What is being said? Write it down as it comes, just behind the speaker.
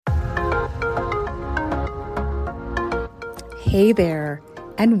Hey there,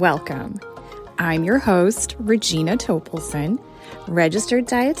 and welcome. I'm your host, Regina Topelson, registered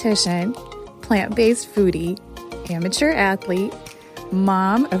dietitian, plant-based foodie, amateur athlete,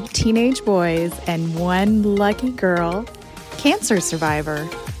 mom of teenage boys and one lucky girl, cancer survivor,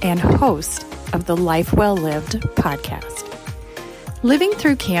 and host of the Life Well Lived podcast. Living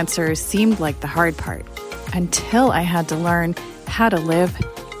through cancer seemed like the hard part until I had to learn how to live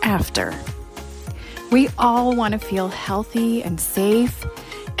after. We all want to feel healthy and safe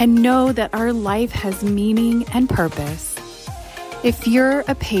and know that our life has meaning and purpose. If you're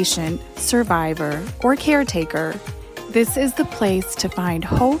a patient, survivor, or caretaker, this is the place to find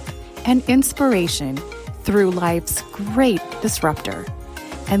hope and inspiration through life's great disruptor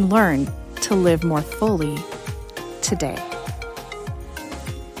and learn to live more fully today.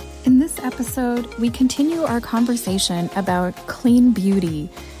 In this episode, we continue our conversation about clean beauty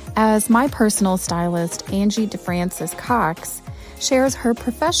as my personal stylist, Angie DeFrancis Cox, shares her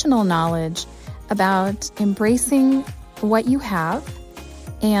professional knowledge about embracing what you have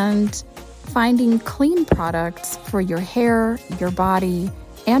and finding clean products for your hair, your body,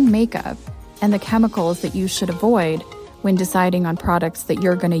 and makeup, and the chemicals that you should avoid when deciding on products that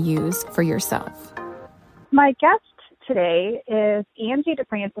you're going to use for yourself. My guest today is Angie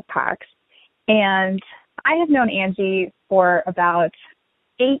DeFrancis Cox, and I have known Angie for about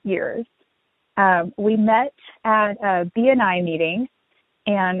 8 years. We met at a BNI meeting,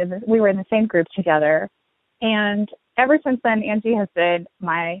 and we were in the same group together. And ever since then, Angie has been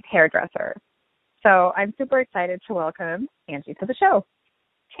my hairdresser. So I'm super excited to welcome Angie to the show.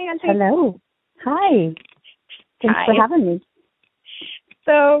 Hey, Angie. Hello. Hi. Thanks for having me.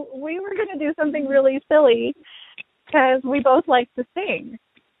 So we were going to do something really silly because we both like to sing.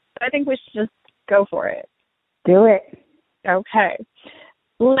 So I think we should just go for it. Do it. Okay.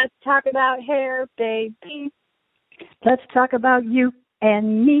 Let's talk about hair, baby. Let's talk about you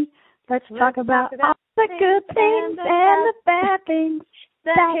and me. Let's talk about all the good things and the bad things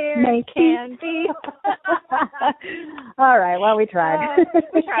that hair can be. All right. Well, we tried.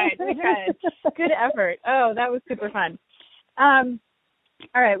 We tried. Good effort. Oh, that was super fun. All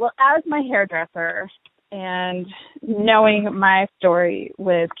right. Well, as my hairdresser and knowing my story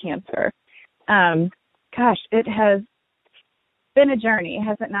with cancer, gosh, it has been a journey,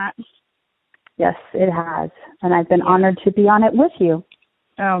 has it not? Yes, it has. And I've been honored to be on it with you.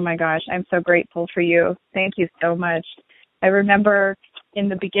 Oh my gosh, I'm so grateful for you. Thank you so much. I remember in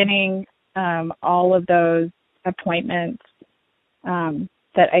the beginning, all of those appointments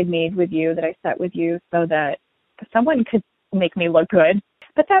that I made with you, that I set with you so that someone could make me look good.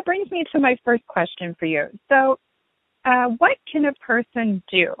 But that brings me to my first question for you. So what can a person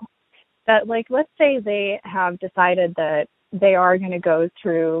do that, like, let's say they have decided that they are going to go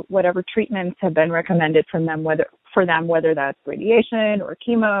through whatever treatments have been recommended from them, whether that's radiation or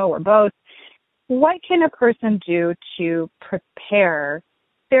chemo or both. What can a person do to prepare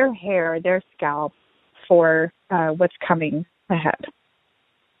their hair, their scalp for what's coming ahead?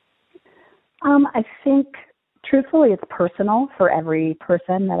 I think, truthfully, it's personal for every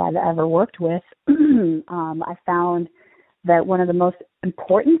person that I've ever worked with. I found that one of the most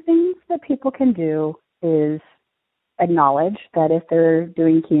important things that people can do is acknowledge that if they're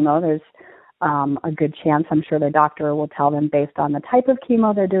doing chemo, there's a good chance, I'm sure their doctor will tell them based on the type of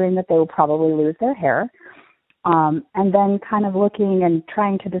chemo they're doing, that they will probably lose their hair. And then kind of looking and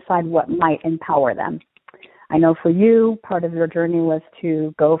trying to decide what might empower them. I know for you, part of your journey was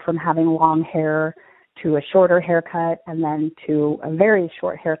to go from having long hair to a shorter haircut and then to a very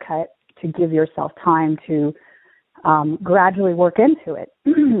short haircut to give yourself time to gradually work into it.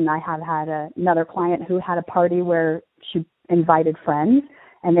 I have had another client who had a party where she invited friends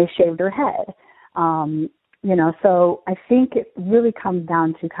and they shaved her head. So I think it really comes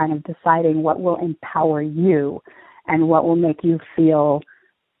down to kind of deciding what will empower you and what will make you feel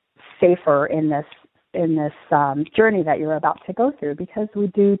safer in this journey that you're about to go through, because we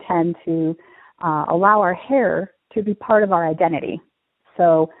do tend to allow our hair to be part of our identity.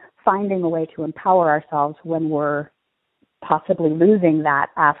 So finding a way to empower ourselves when we're possibly losing that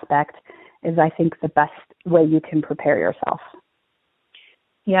aspect is, I think, the best way you can prepare yourself.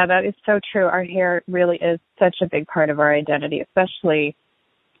 Yeah, that is so true. Our hair really is such a big part of our identity, especially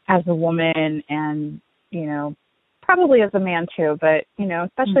as a woman and, probably as a man too, but,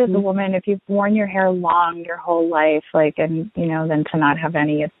 especially as a woman, if you've worn your hair long your whole life, then to not have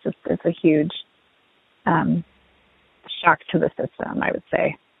any, it's a huge shock to the system, I would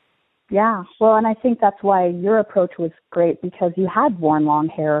say. Yeah, well, and I think that's why your approach was great, because you had worn long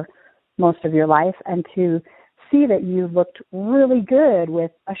hair most of your life, and to see that you looked really good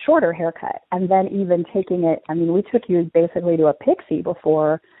with a shorter haircut. And then even taking it, I mean, we took you basically to a pixie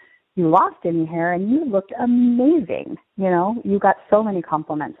before you lost any hair, and you looked amazing. You know, you got so many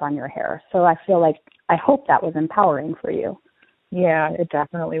compliments on your hair. So I feel like, I hope that was empowering for you. Yeah, it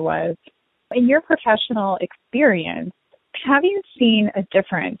definitely was. In your professional experience, have you seen a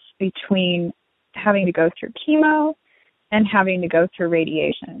difference between having to go through chemo and having to go through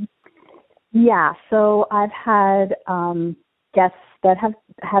radiation? Yeah, so I've had guests that have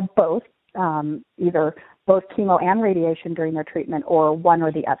had both, either both chemo and radiation during their treatment, or one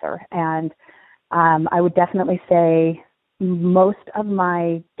or the other. And I would definitely say most of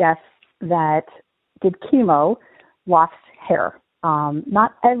my guests that did chemo lost hair.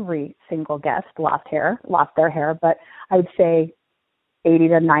 Not every single guest lost their hair, but I would say 80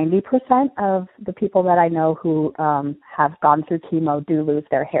 to 90% of the people that I know who have gone through chemo do lose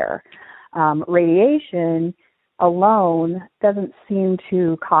their hair. Radiation alone doesn't seem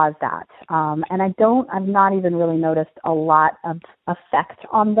to cause that. And I've not even really noticed a lot of effect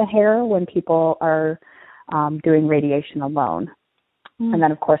on the hair when people are doing radiation alone. And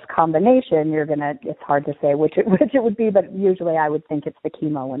then, of course, combination, it's hard to say which it would be, but usually I would think it's the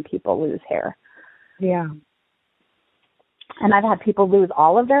chemo when people lose hair. Yeah. And I've had people lose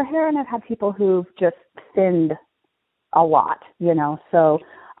all of their hair, and I've had people who've just thinned a lot, you know. So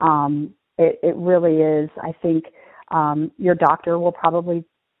it really is, I think your doctor will probably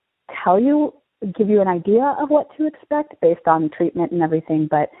give you an idea of what to expect based on treatment and everything,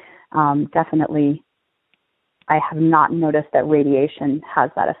 but definitely I have not noticed that radiation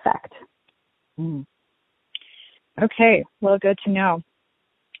has that effect. Okay, well, good to know.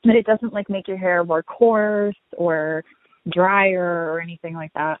 But it doesn't make your hair more coarse or drier or anything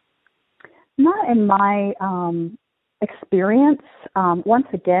like that? Not in my experience. Once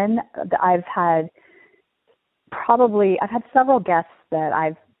again, I've had several guests that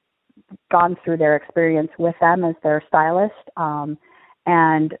I've gone through their experience with them as their stylist.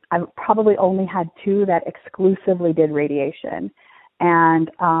 And I've probably only had two that exclusively did radiation. And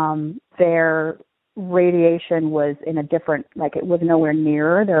their radiation was in a different, it was nowhere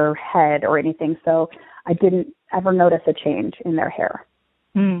near their head or anything. So I didn't ever notice a change in their hair.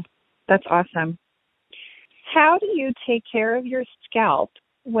 That's awesome. How do you take care of your scalp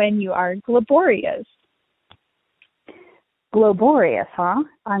when you are glaborious? Glaborious, huh?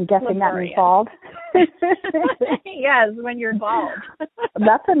 I'm guessing that means bald. Yes, when you're bald.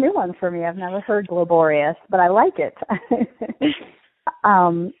 That's a new one for me. I've never heard glaborious, but I like it.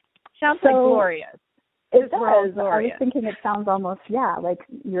 Sounds like glorious. It does. I was thinking it sounds almost, like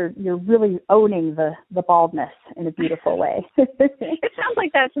you're really owning the baldness in a beautiful way. It sounds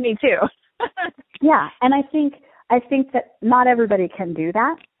like that to me too. Yeah, and I think that not everybody can do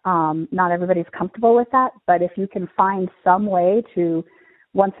that. Not everybody's comfortable with that, but if you can find some way to,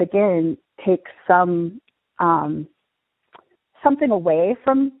 once again, take something away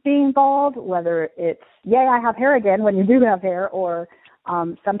from being bald, whether it's, I have hair again when you do have hair, or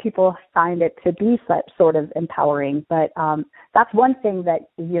some people find it to be sort of empowering. But that's one thing that,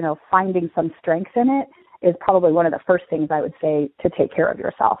 finding some strength in it is probably one of the first things I would say to take care of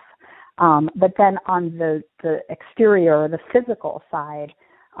yourself. But then on the exterior, the physical side,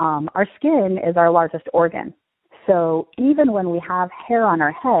 our skin is our largest organ. So even when we have hair on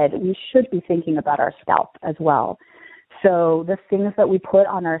our head, we should be thinking about our scalp as well. So the things that we put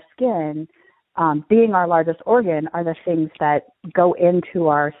on our skin, being our largest organ, are the things that go into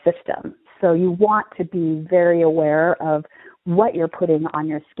our system. So you want to be very aware of what you're putting on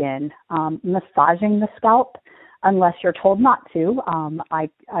your skin. Massaging the scalp, unless you're told not to.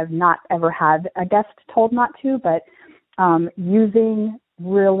 I've not ever had a guest told not to, but using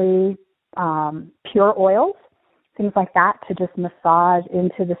really pure oils, things like that, to just massage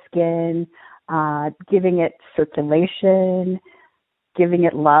into the skin, giving it circulation, giving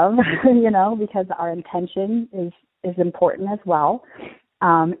it love, because our intention is important as well.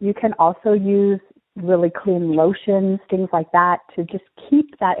 You can also use really clean lotions, things like that, to just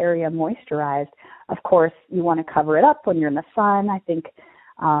keep that area moisturized. Of course, you want to cover it up when you're in the sun. I think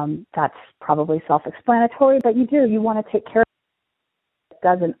that's probably self-explanatory, but you want to take care of it. It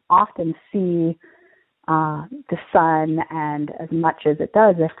doesn't often see the sun and as much as it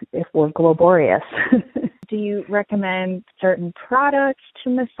does if we're glaborious. Do you recommend certain products to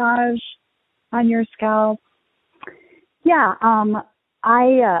massage on your scalp? Yeah,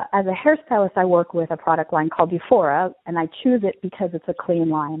 I as a hairstylist, I work with a product line called Euphora, and I choose it because it's a clean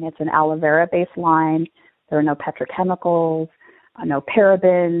line. It's an aloe vera-based line. There are no petrochemicals, no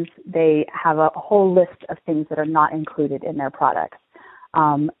parabens. They have a whole list of things that are not included in their products.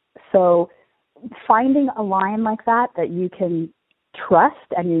 So finding a line like that you can trust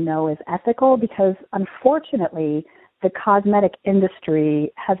and you know is ethical, because unfortunately the cosmetic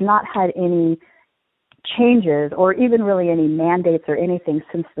industry has not had any changes or even really any mandates or anything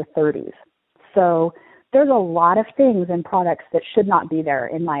since the 30s. So there's a lot of things in products that should not be there,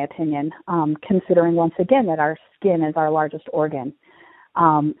 in my opinion, considering once again that our skin is our largest organ.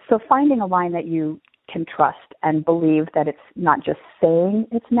 So finding a line that you can trust and believe that it's not just saying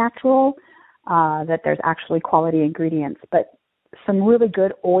it's natural, that there's actually quality ingredients. But some really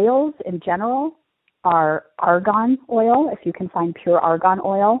good oils in general are argan oil, if you can find pure argan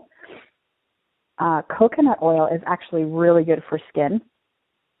oil. Coconut oil is actually really good for skin.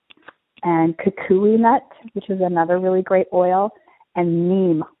 And kukui nut, which is another really great oil, and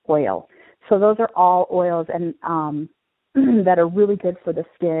neem oil. So those are all oils and that are really good for the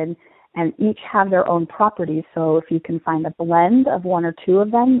skin, and each have their own properties. So if you can find a blend of one or two of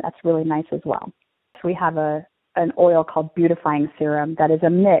them, that's really nice as well. So we have an oil called Beautifying Serum that is a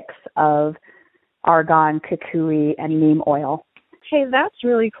mix of argan, kukui, and neem oil. Hey, that's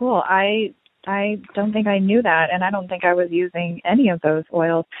really cool. I don't think I knew that, and I don't think I was using any of those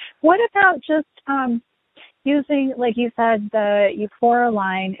oils. What about just using, like you said, the Euphora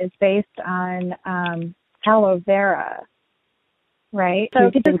line is based on aloe vera, right? So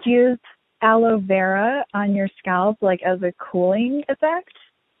you could just use aloe vera on your scalp, like as a cooling effect?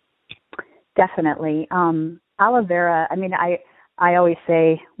 Definitely. Aloe vera, I mean, I always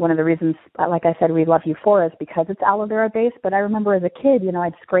say one of the reasons, like I said, we love Euphora is because it's aloe vera based. But I remember as a kid,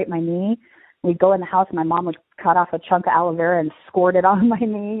 I'd scrape my knee. We'd go in the house and my mom would cut off a chunk of aloe vera and squirt it on my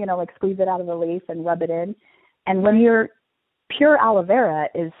knee, like squeeze it out of the leaf and rub it in. And when you're pure aloe vera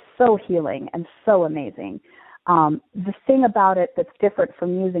is so healing and so amazing. The thing about it that's different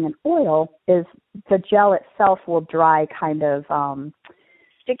from using an oil is the gel itself will dry kind of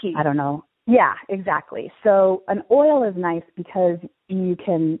sticky. I don't know. Yeah, exactly. So an oil is nice because you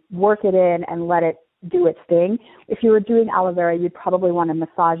can work it in and let it do its thing. If you were doing aloe vera, you'd probably want to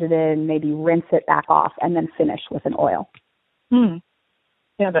massage it in, maybe rinse it back off, and then finish with an oil.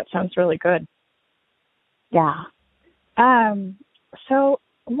 Yeah, that sounds really good. Yeah. So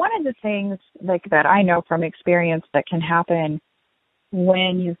one of the things that I know from experience that can happen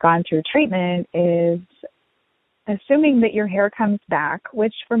when you've gone through treatment is, assuming that your hair comes back,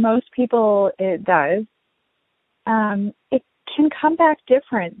 which for most people it does, it can come back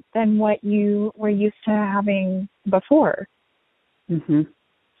different than what you were used to having before. Mm-hmm.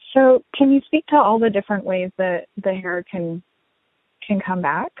 So can you speak to all the different ways that the hair can come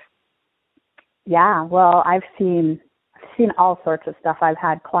back? Yeah, well, I've seen all sorts of stuff. I've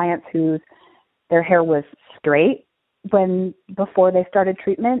had clients their hair was straight before they started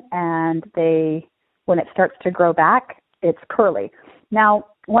treatment, and when it starts to grow back, it's curly. Now,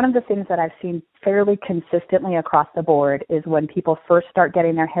 one of the things that I've seen fairly consistently across the board is when people first start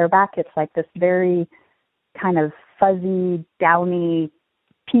getting their hair back, it's like this very kind of fuzzy, downy,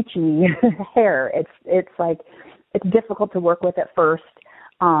 peachy hair. It's like it's difficult to work with at first.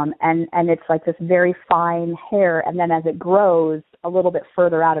 And it's like this very fine hair, and then as it grows a little bit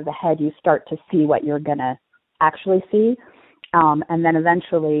further out of the head, you start to see what you're going to actually see. And then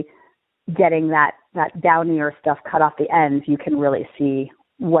eventually getting that downier stuff cut off the ends, you can really see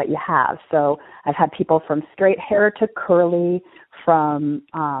what you have. So I've had people from straight hair to curly, from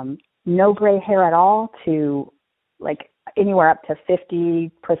no gray hair at all to like anywhere up to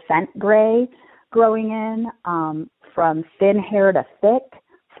 50% gray growing in, from thin hair to thick,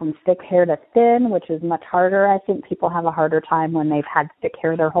 from thick hair to thin, which is much harder. I think people have a harder time when they've had thick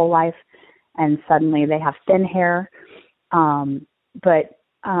hair their whole life and suddenly they have thin hair. But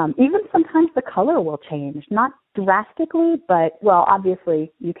even sometimes the color will change, not drastically, but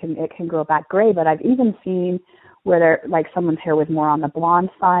obviously it can grow back gray. But I've even seen where someone's hair was more on the blonde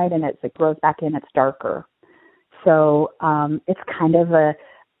side, and as it grows back in, it's darker. So it's kind of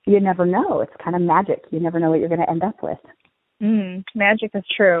you never know. It's kind of magic. You never know what you're going to end up with. Magic is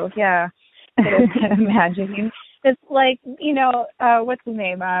true. Yeah. It is kind of magic. It's like, what's his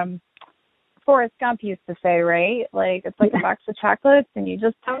name? Forrest Gump used to say, right? Like, it's like a box of chocolates and you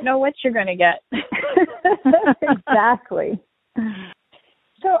just don't know what you're going to get. Exactly.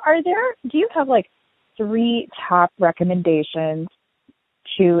 So do you have 3 top recommendations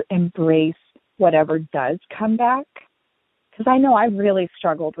to embrace whatever does come back? Because I know I've really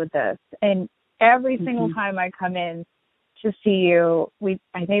struggled with this. And every single time I come in to see you,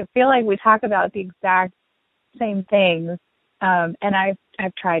 I feel like we talk about the exact same things. And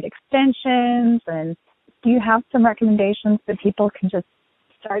I've tried extensions. And do you have some recommendations that people can just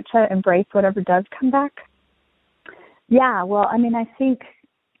start to embrace whatever does come back? Yeah, well, I mean, I think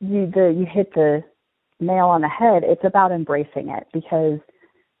you hit the nail on the head. It's about embracing it, because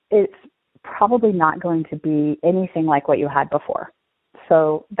it's probably not going to be anything like what you had before.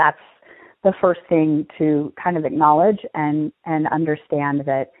 So that's the first thing to kind of acknowledge and understand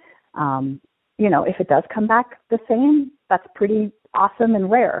that, if it does come back the same, that's pretty awesome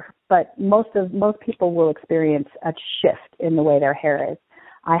and rare. But most people will experience a shift in the way their hair is.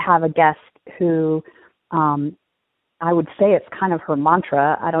 I have a guest who, I would say it's kind of her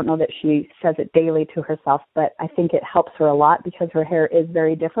mantra. I don't know that she says it daily to herself, but I think it helps her a lot because her hair is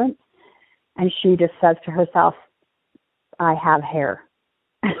very different. And she just says to herself, I have hair.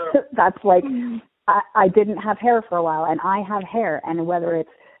 That's like, I didn't have hair for a while, and I have hair. And whether it's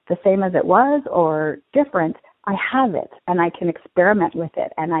the same as it was or different, I have it, and I can experiment with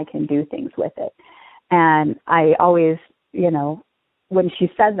it, and I can do things with it. And I always, when she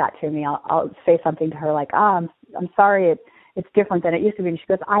says that to me, I'll say something to her like, I'm sorry, it's different than it used to be. And she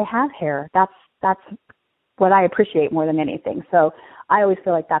goes, I have hair. That's what I appreciate more than anything. So I always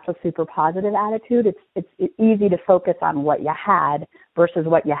feel like that's a super positive attitude. It's easy to focus on what you had versus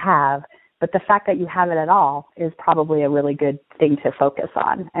what you have. But the fact that you have it at all is probably a really good thing to focus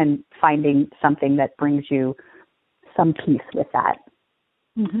on, and finding something that brings you some peace with that.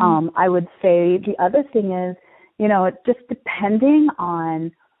 Mm-hmm. I would say the other thing is, just depending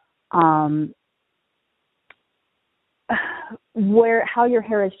on how your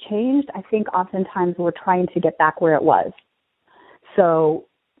hair has changed, I think oftentimes we're trying to get back where it was. So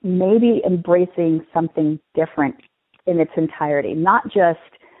maybe embracing something different in its entirety, not just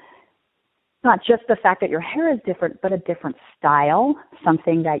the fact that your hair is different, but a different style,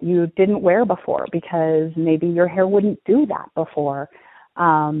 something that you didn't wear before because maybe your hair wouldn't do that before.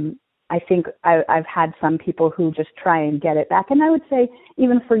 I think I've had some people who just try and get it back. And I would say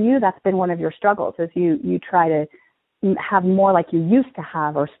even for you, that's been one of your struggles, is you try to have more like you used to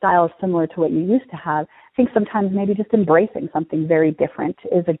have, or styles similar to what you used to have. I think sometimes maybe just embracing something very different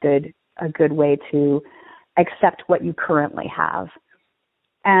is a good way to accept what you currently have.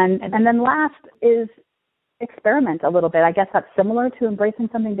 And then last is experiment a little bit. I guess that's similar to embracing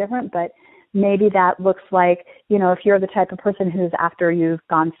something different, but maybe that looks like, if you're the type of person who's, after you've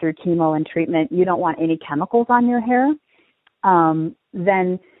gone through chemo and treatment, you don't want any chemicals on your hair,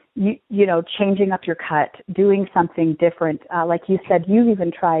 then, changing up your cut, doing something different. Like you said, you've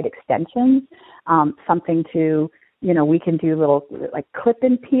even tried extensions, something to, we can do little like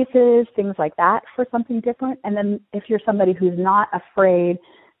clip-in pieces, things like that for something different. And then if you're somebody who's not afraid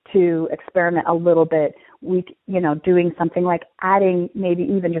to experiment a little bit, doing something like adding maybe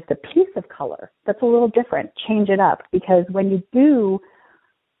even just a piece of color that's a little different, change it up. Because when you do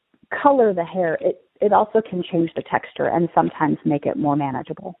color the hair, it also can change the texture and sometimes make it more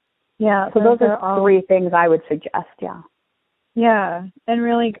manageable. Yeah. So those are three things I would suggest. Yeah. Yeah. And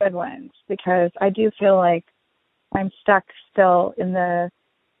really good ones, because I do feel like I'm stuck still in the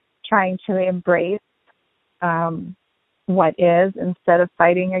trying to embrace what is instead of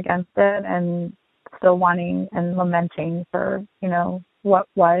fighting against it, and still wanting and lamenting for, what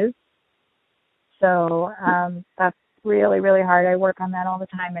was. So that's really, really hard. I work on that all the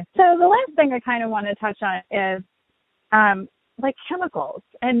time. So the last thing I kind of want to touch on is like chemicals.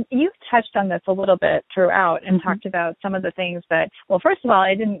 And you've touched on this a little bit throughout and mm-hmm. talked about some of the things that, well, first of all,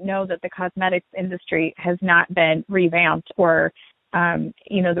 I didn't know that the cosmetics industry has not been revamped, or,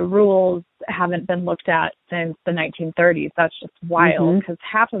 the rules haven't been looked at since the 1930s. That's just wild, because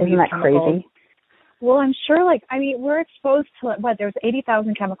half of these chemicals. Crazy? Well, I'm sure, we're exposed to, there's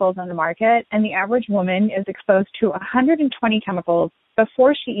 80,000 chemicals on the market, and the average woman is exposed to 120 chemicals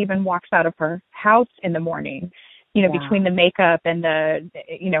before she even walks out of her house in the morning. Between the makeup and the,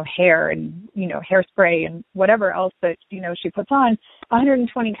 hair and, hairspray and whatever else that, she puts on,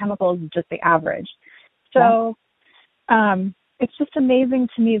 120 chemicals is just the average. So it's just amazing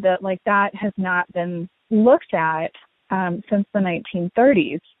to me that, that has not been looked at since the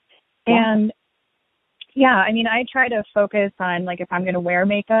 1930s. Yeah. And, I try to focus on, if I'm going to wear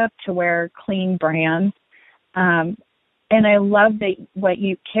makeup, to wear clean brands. And I love that what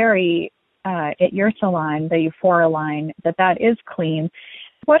you carry at your salon, the Euphoria line, that is clean.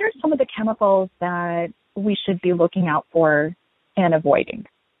 What are some of the chemicals that we should be looking out for and avoiding?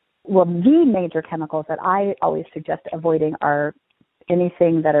 Well, the major chemicals that I always suggest avoiding are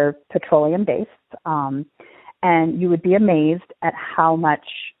anything that are petroleum-based. And you would be amazed at how much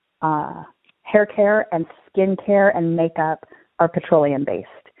hair care and skin care and makeup are petroleum-based.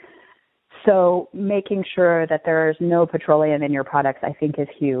 So making sure that there's no petroleum in your products, I think, is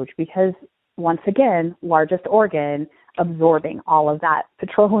huge, because once again, largest organ absorbing all of that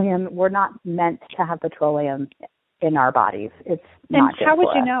petroleum. We're not meant to have petroleum in our bodies. It's and not good how would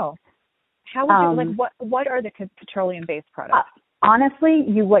for you us. know? How would you, like, what are the petroleum-based products? Honestly,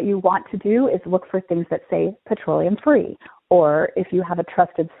 what you want to do is look for things that say petroleum-free. Or if you have a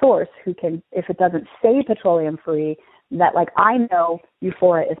trusted source who can, if it doesn't say petroleum-free, that, like, I know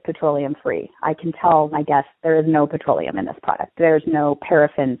Euphoria is petroleum-free. I can tell my guests there is no petroleum in this product. There's no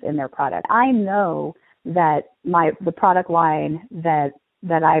paraffins in their product. I know that the product line that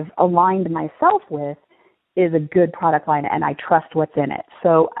I've aligned myself with is a good product line, and I trust what's in it.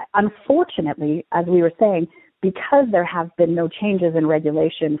 So unfortunately, as we were saying, because there have been no changes in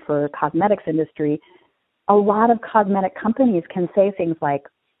regulation for cosmetics industry, a lot of cosmetic companies can say things like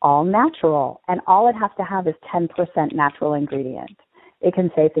all natural, and all it has to have is 10% natural ingredient. It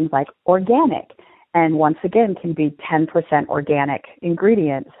can say things like organic, and once again can be 10% organic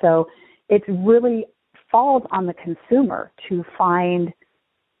ingredient. So it really falls on the consumer to find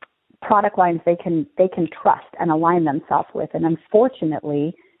product lines they can trust and align themselves with. And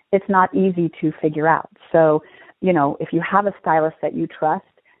unfortunately, it's not easy to figure out. So, if you have a stylist that you trust,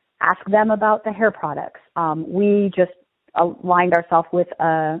 ask them about the hair products. We just aligned ourselves with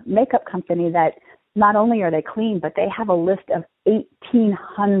a makeup company that not only are they clean, but they have a list of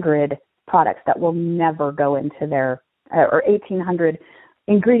 1,800 products that will never go into their, or 1,800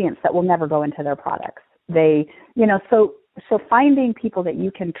 ingredients that will never go into their products. They, so finding people that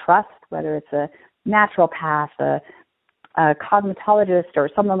you can trust, whether it's a naturopath, a cosmetologist, or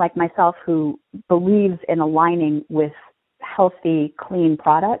someone like myself who believes in aligning with healthy, clean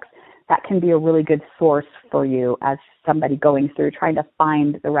products, that can be a really good source for you as somebody going through trying to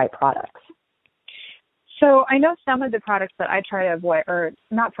find the right products. So I know some of the products that I try to avoid, or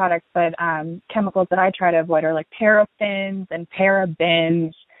not products, but chemicals that I try to avoid are like paraffins and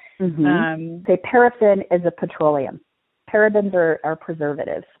parabens. Mm-hmm. Say paraffin is a petroleum. Parabens are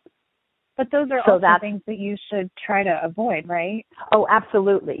preservatives. But those are also things that you should try to avoid, right? Oh,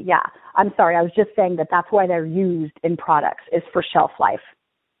 absolutely. Yeah. I'm sorry. I was just saying that's why they're used in products, is for shelf life.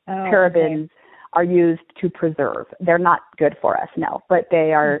 Parabens are used to preserve. They're not good for us, no. But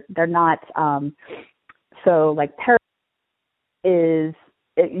they're not. So like paraben is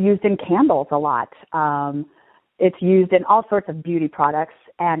used in candles a lot. It's used in all sorts of beauty products,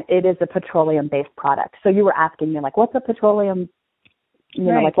 and it is a petroleum-based product. So you were asking me, like, what's a petroleum,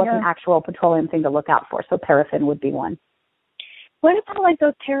 what's an actual petroleum thing to look out for? So paraffin would be one. What about, like,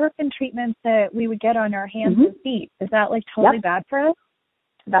 those paraffin treatments that we would get on our hands and feet? Is that, like, totally bad for us?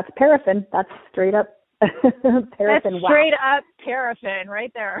 That's paraffin. That's straight up paraffin. That's straight up paraffin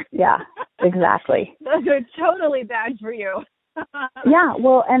right there. Yeah, exactly. Those are totally bad for you. Yeah,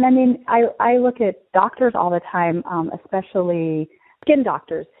 well, and I mean, I look at doctors all the time, especially skin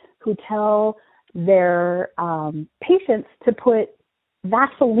doctors, who tell their patients to put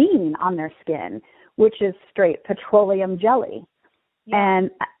Vaseline on their skin, which is straight petroleum jelly. Yeah.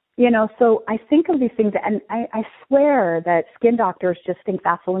 And, so I think of these things, and I swear that skin doctors just think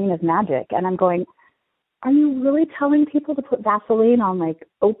Vaseline is magic. And I'm going, are you really telling people to put Vaseline on, like,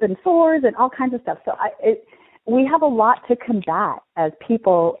 open sores and all kinds of stuff? So we have a lot to combat as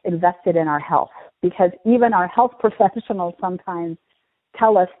people invested in our health, because even our health professionals sometimes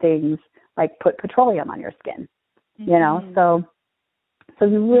tell us things like put petroleum on your skin, so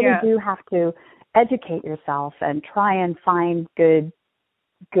you really do have to educate yourself and try and find good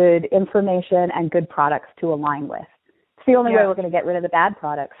information and good products to align with. It's the only way we're going to get rid of the bad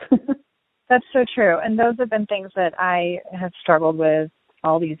products. That's so true. And those have been things that I have struggled with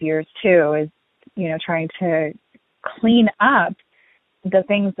all these years too, is trying to clean up the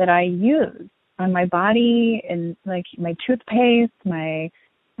things that I use on my body, and like my toothpaste, my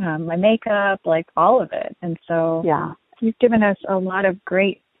makeup, like all of it. And so you've given us a lot of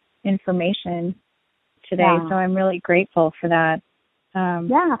great information today. So I'm really grateful for that.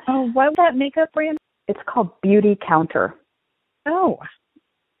 Oh, what's that makeup brand? It's called Beauty Counter. Oh,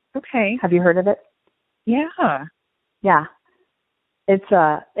 okay. Have you heard of it? Yeah. Yeah.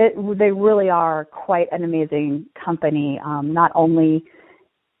 They really are quite an amazing company. Not only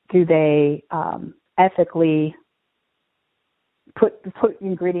do they ethically put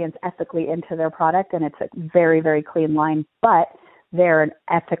ingredients ethically into their product, and it's a very, very clean line, but they're an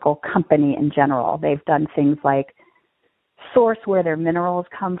ethical company in general. They've done things like source where their minerals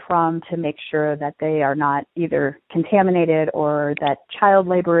come from to make sure that they are not either contaminated or that child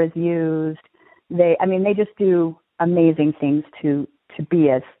labor is used. They just do amazing things to be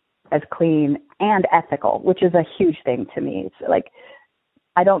as clean and ethical, which is a huge thing to me. It's like,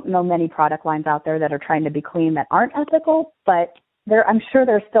 I don't know many product lines out there that are trying to be clean that aren't ethical, but I'm sure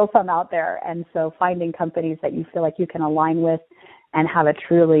there's still some out there. And so finding companies that you feel like you can align with and have a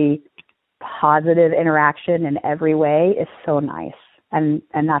truly positive interaction in every way is so nice. And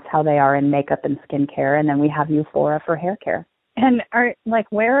that's how they are in makeup and skincare. And then we have Euphora for hair care. And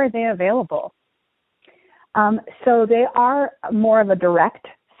where are they available? So they are more of a direct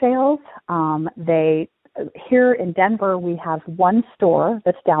sales. Here in Denver, we have one store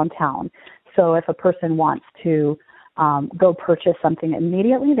that's downtown. So if a person wants to go purchase something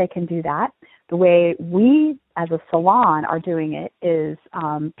immediately, they can do that. The way we, as a salon, are doing it is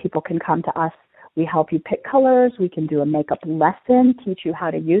people can come to us. We help you pick colors. We can do a makeup lesson, teach you how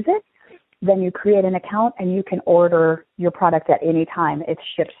to use it. Then you create an account and you can order your product at any time. It's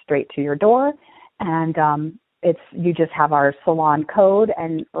shipped straight to your door, and you just have our salon code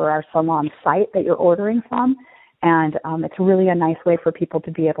or our salon site that you're ordering from, and it's really a nice way for people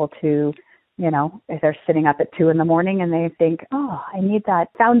to be able to, if they're sitting up at 2 a.m. and they think, oh, I need that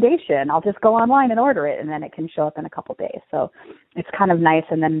foundation, I'll just go online and order it, and then it can show up in a couple days. So it's kind of nice,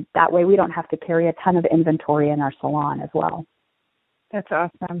 and then that way we don't have to carry a ton of inventory in our salon as well. That's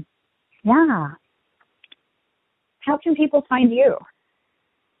awesome. Yeah. How can people find you?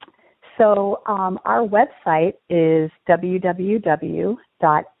 So our website is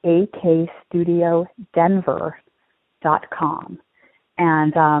www.akstudiodenver.com.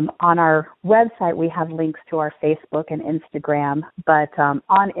 And on our website, we have links to our Facebook and Instagram. But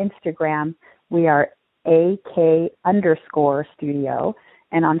on Instagram, we are AK_studio.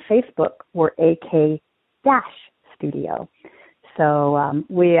 And on Facebook, we're AK-studio. So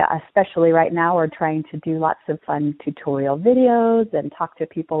we, especially right now, are trying to do lots of fun tutorial videos and talk to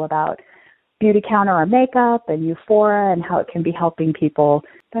people about Beauty Counter or makeup and Euphora and how it can be helping people.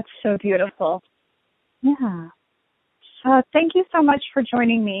 That's so beautiful. Yeah. Thank you so much for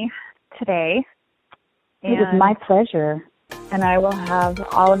joining me today. It was my pleasure. And I will have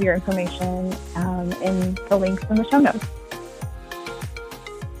all of your information in the links in the show notes.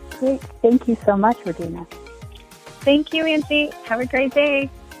 Great. Thank you so much, Regina. Thank you, Angie. Have a great day.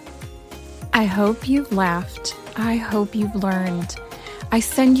 I hope you've laughed. I hope you've learned. I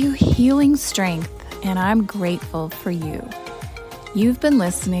send you healing strength, and I'm grateful for you. You've been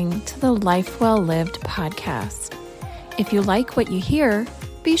listening to the Life Well Lived podcast. If you like what you hear,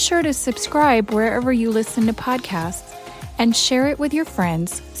 be sure to subscribe wherever you listen to podcasts and share it with your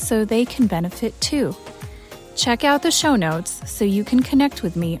friends so they can benefit too. Check out the show notes so you can connect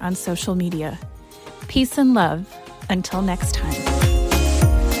with me on social media. Peace and love. Until next time.